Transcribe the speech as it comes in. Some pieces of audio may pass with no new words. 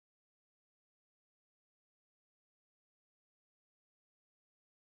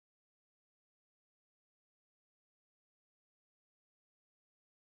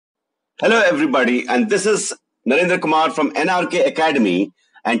Hello, everybody, and this is Narendra Kumar from NRK Academy.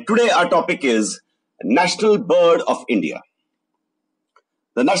 And today our topic is National Bird of India.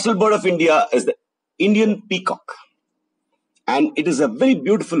 The National Bird of India is the Indian peacock, and it is a very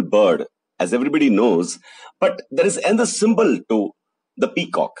beautiful bird, as everybody knows. But there is another symbol to the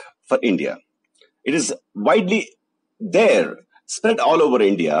peacock for India. It is widely there, spread all over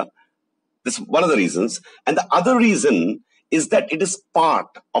India. This is one of the reasons, and the other reason is that it is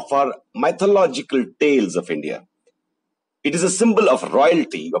part of our mythological tales of India. It is a symbol of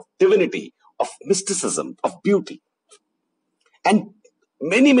royalty, of divinity, of mysticism, of beauty. And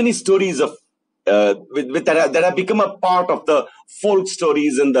many stories of that have become a part of the folk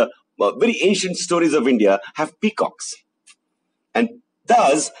stories and the very ancient stories of India have peacocks. And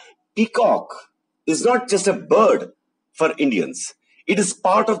thus, peacock is not just a bird for Indians. It is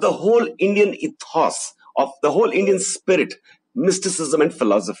part of the whole Indian ethos, of the whole Indian spirit, mysticism and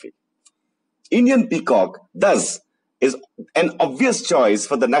philosophy. Indian peacock, thus, is an obvious choice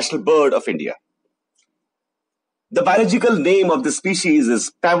for the national bird of India. The biological name of the species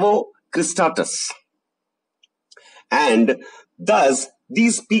is Pavo cristatus. And thus,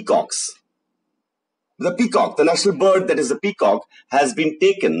 these peacocks, the peacock, the national bird that is the peacock, has been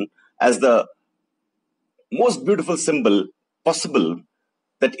taken as the most beautiful symbol possible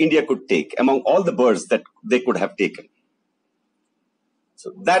that India could take among all the birds that they could have taken.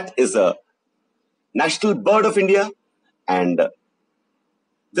 So that is a national bird of India. And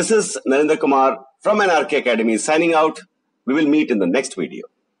this is Narendra Kumar from NRK Academy signing out. We will meet in the next video.